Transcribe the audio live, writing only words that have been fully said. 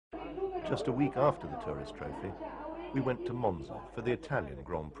Just a week after the Tourist Trophy, we went to Monza for the Italian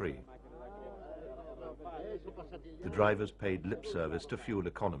Grand Prix. The drivers paid lip service to fuel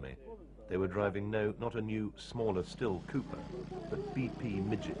economy. They were driving not a new, smaller still Cooper, but BP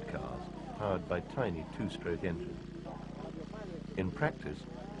midget cars powered by tiny two-stroke engines. In practice,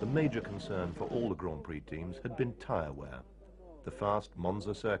 the major concern for all the Grand Prix teams had been tyre wear. The fast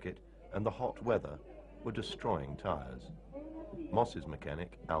Monza circuit and the hot weather were destroying tyres. Moss's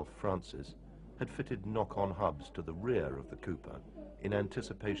mechanic, Alf Francis, had fitted knock-on hubs to the rear of the Cooper in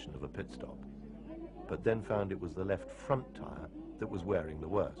anticipation of a pit stop, but then found it was the left front tyre that was wearing the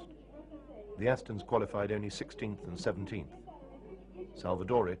worst. The Astons qualified only 16th and 17th.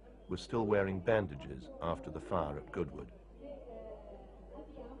 Salvadori was still wearing bandages after the fire at Goodwood.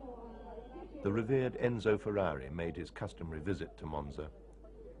 The revered Enzo Ferrari made his customary visit to Monza.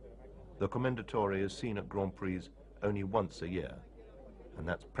 The Commendatore is seen at Grand Prix only once a year, and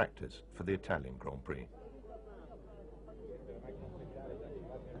that's practice for the Italian Grand Prix.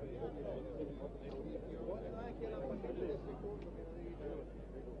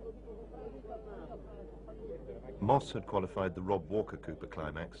 Moss had qualified the Rob Walker Cooper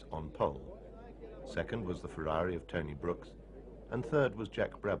Climax on pole. Second was the Ferrari of Tony Brooks, and third was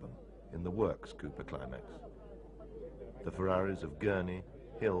Jack Brabham in the Works Cooper Climax. The Ferraris of Gurney,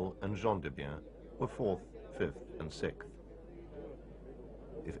 Hill and Jean Debien were 4th, 5th and 6th.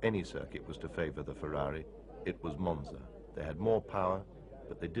 If any circuit was to favour the Ferrari, it was Monza. They had more power,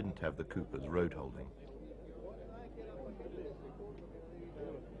 but they didn't have the Cooper's road holding.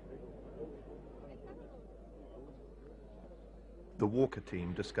 The Walker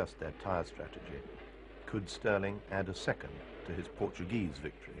team discussed their tyre strategy. Could Stirling add a second to his Portuguese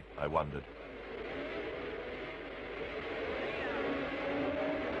victory, I wondered.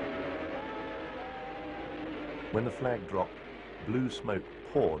 When the flag dropped, blue smoke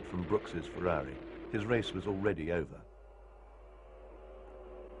poured from Brooks's Ferrari. His race was already over.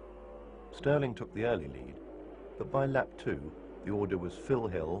 Stirling took the early lead, but by lap 2, the order was Phil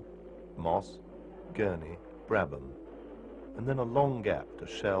Hill, Moss, Gurney, Brabham, and then a long gap to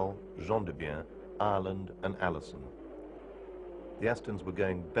Schell, Jean Debien, Ireland and Allison. The Astons were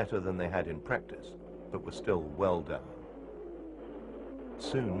going better than they had in practice, but were still well down.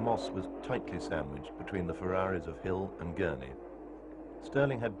 Soon Moss was tightly sandwiched between the Ferraris of Hill and Gurney.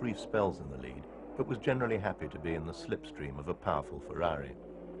 Stirling had brief spells in the lead, but was generally happy to be in the slipstream of a powerful Ferrari.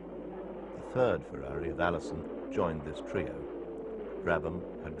 The third Ferrari of Allison joined this trio. Brabham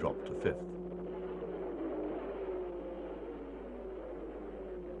had dropped to 5th.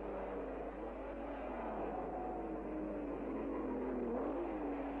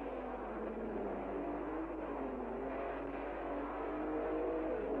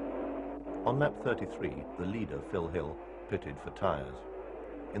 On lap 33, the leader, Phil Hill, pitted for tyres.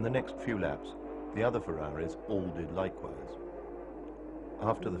 In the next few laps, the other Ferraris all did likewise.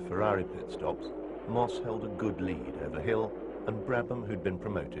 After the Ferrari pit stops, Moss held a good lead over Hill and Brabham, who'd been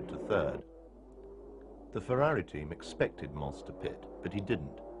promoted to 3rd. The Ferrari team expected Moss to pit, but he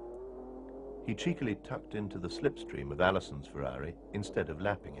didn't. He cheekily tucked into the slipstream of Allison's Ferrari instead of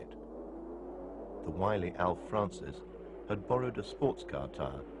lapping it. The wily Alf Francis had borrowed a sports car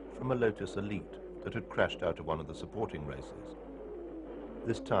tyre from a Lotus Elite that had crashed out of one of the supporting races.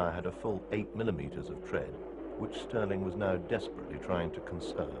 This tyre had a full 8 millimeters of tread, which Stirling was now desperately trying to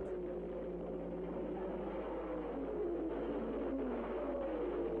conserve.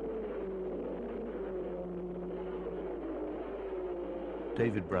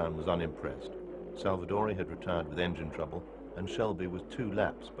 David Brown was unimpressed. Salvadori had retired with engine trouble, and Shelby was 2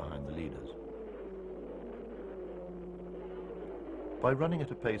 laps behind the leaders. By running at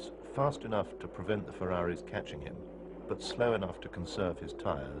a pace fast enough to prevent the Ferraris catching him, but slow enough to conserve his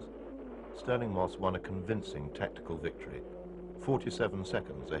tyres, Stirling Moss won a convincing tactical victory, 47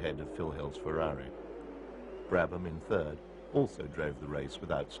 seconds ahead of Phil Hill's Ferrari. Brabham, in 3rd, also drove the race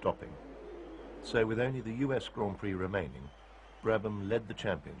without stopping. So with only the US Grand Prix remaining, Brabham led the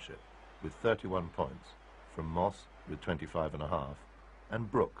championship with 31 points, from Moss with 25.5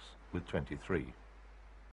 and Brooks with 23.